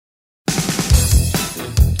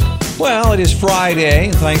Well, it is Friday.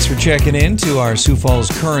 Thanks for checking in to our Sioux Falls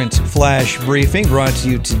Current Flash Briefing, brought to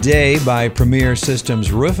you today by Premier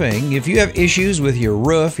Systems Roofing. If you have issues with your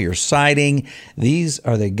roof, your siding, these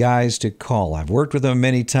are the guys to call. I've worked with them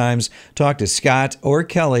many times. Talk to Scott or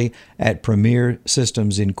Kelly at Premier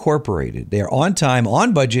Systems Incorporated. They are on time,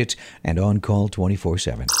 on budget, and on call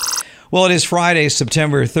 24/7. Well, it is Friday,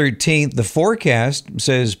 September 13th. The forecast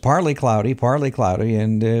says partly cloudy,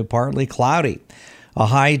 and partly cloudy. A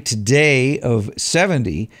high today of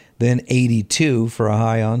 70, then 82 for a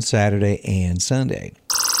high on Saturday and Sunday.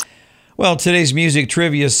 Well, today's music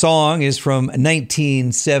trivia song is from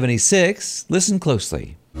 1976. Listen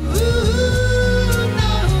closely.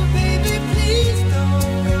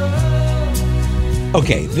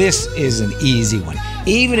 Okay, this is an easy one.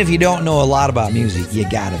 Even if you don't know a lot about music, you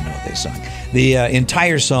gotta know this song. The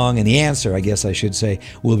entire song and the answer, I guess I should say,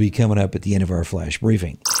 will be coming up at the end of our flash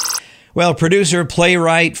briefing. Well, producer,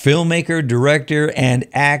 playwright, filmmaker, director, and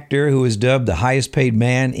actor who was dubbed the highest paid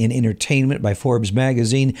man in entertainment by Forbes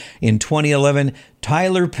magazine in 2011,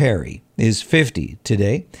 Tyler Perry, is 50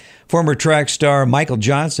 today. Former track star Michael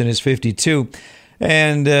Johnson is 52.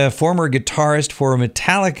 And former guitarist for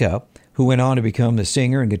Metallica, who went on to become the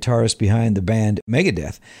singer and guitarist behind the band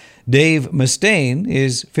Megadeth, Dave Mustaine,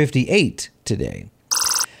 is 58 today.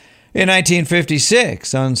 In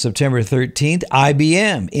 1956, on September 13th,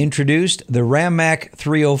 IBM introduced the RAMAC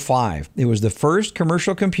 305. It was the first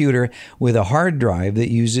commercial computer with a hard drive that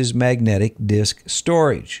uses magnetic disk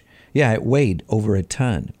storage. Yeah, it weighed over a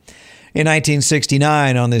ton. In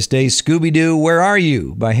 1969, on this day, Scooby-Doo, Where Are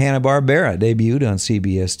You? By Hanna-Barbera debuted on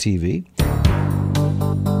CBS TV.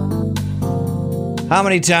 How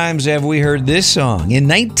many times have we heard this song? In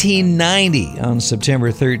 1990, on September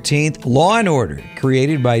 13th, Law & Order,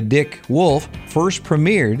 created by Dick Wolf, first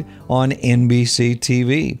premiered on NBC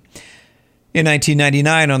TV. In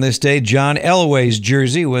 1999, on this day, John Elway's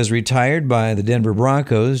jersey was retired by the Denver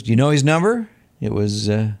Broncos. Do you know his number? It was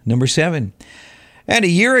number 7. And a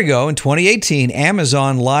year ago, in 2018,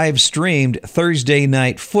 Amazon live streamed Thursday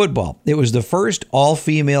Night Football. It was the first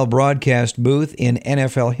all-female broadcast booth in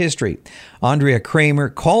NFL history. Andrea Kramer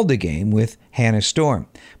called the game with Hannah Storm.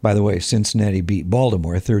 By the way, Cincinnati beat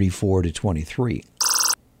Baltimore 34-23.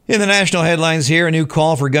 In the national headlines here, a new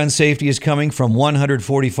call for gun safety is coming from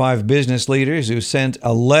 145 business leaders who sent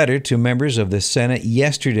a letter to members of the Senate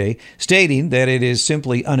yesterday stating that it is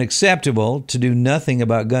simply unacceptable to do nothing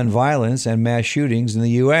about gun violence and mass shootings in the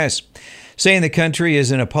U.S. Saying the country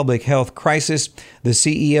is in a public health crisis, the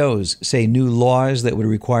CEOs say new laws that would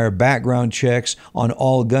require background checks on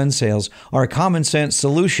all gun sales are a common sense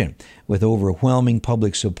solution with overwhelming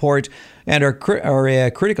public support and are a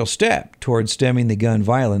critical step towards stemming the gun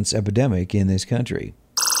violence epidemic in this country.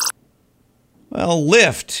 Well,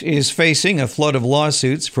 Lyft is facing a flood of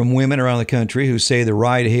lawsuits from women around the country who say the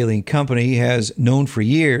ride-hailing company has known for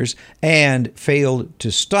years and failed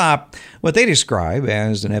to stop what they describe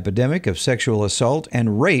as an epidemic of sexual assault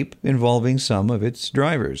and rape involving some of its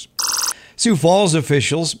drivers. Sioux Falls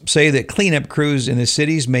officials say that cleanup crews in the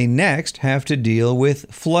cities may next have to deal with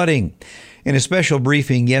flooding. In a special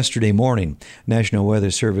briefing yesterday morning, National Weather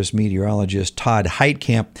Service meteorologist Todd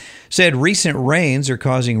Heitkamp said recent rains are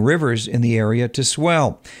causing rivers in the area to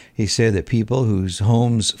swell. He said that people whose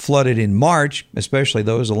homes flooded in March, especially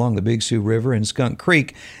those along the Big Sioux River and Skunk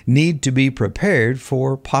Creek, need to be prepared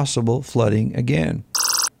for possible flooding again.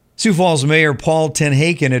 Sioux Falls Mayor Paul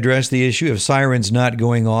Tenhaken addressed the issue of sirens not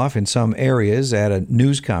going off in some areas at a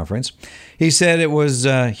news conference. He said it was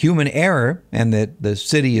human error and that the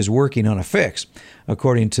city is working on a fix.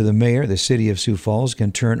 According to the mayor, the city of Sioux Falls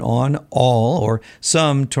can turn on all or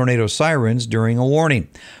some tornado sirens during a warning.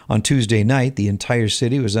 On Tuesday night, the entire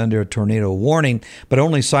city was under a tornado warning, but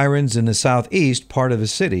only sirens in the southeast part of the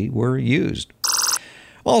city were used.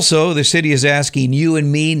 Also, the city is asking you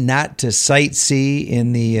and me not to sightsee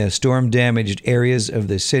in the storm-damaged areas of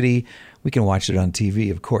the city. We can watch it on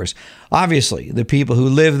TV, of course. Obviously, the people who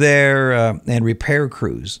live there and repair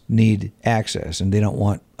crews need access, and they don't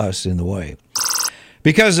want us in the way.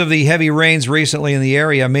 Because of the heavy rains recently in the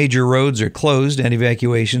area, major roads are closed and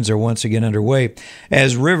evacuations are once again underway.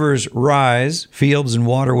 As rivers rise, fields and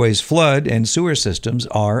waterways flood, and sewer systems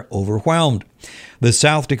are overwhelmed. The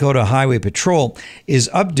South Dakota Highway Patrol is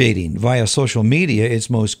updating via social media its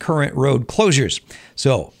most current road closures.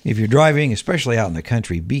 So if you're driving, especially out in the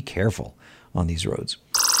country, be careful on these roads.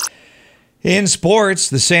 In sports,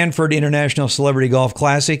 the Sanford International Celebrity Golf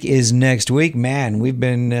Classic is next week. Man, we've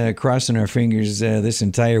been crossing our fingers this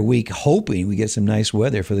entire week, hoping we get some nice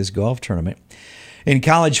weather for this golf tournament. In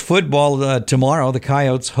college football tomorrow, the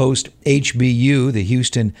Coyotes host HBU, the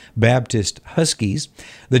Houston Baptist Huskies.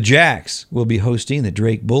 The Jacks will be hosting the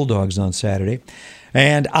Drake Bulldogs on Saturday.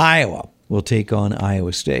 And Iowa will take on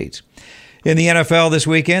Iowa State. In the NFL this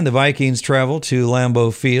weekend, the Vikings travel to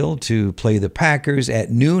Lambeau Field to play the Packers at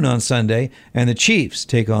noon on Sunday, and the Chiefs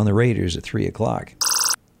take on the Raiders at 3 o'clock.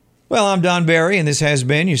 Well, I'm Don Barry, and this has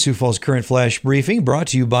been your Sioux Falls Current Flash Briefing, brought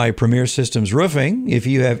to you by Premier Systems Roofing. If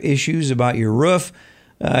you have issues about your roof,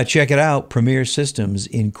 check it out, Premier Systems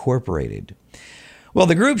Incorporated. Well,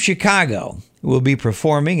 the group Chicago will be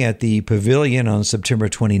performing at the Pavilion on September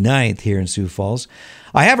 29th here in Sioux Falls.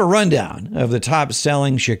 I have a rundown of the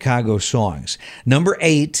top-selling Chicago songs. Number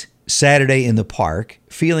 8, Saturday in the Park.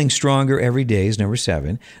 Feeling Stronger Every Day is number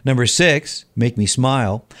 7. Number 6, Make Me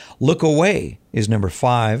Smile. Look Away is number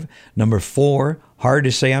 5. Number 4, Hard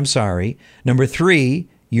to Say I'm Sorry. Number 3,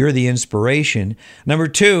 You're the Inspiration. Number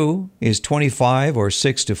 2 is 25 or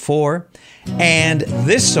 6 to 4. And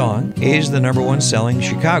this song is the number 1 selling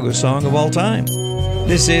Chicago song of all time.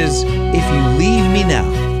 This is If You Leave Me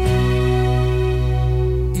Now.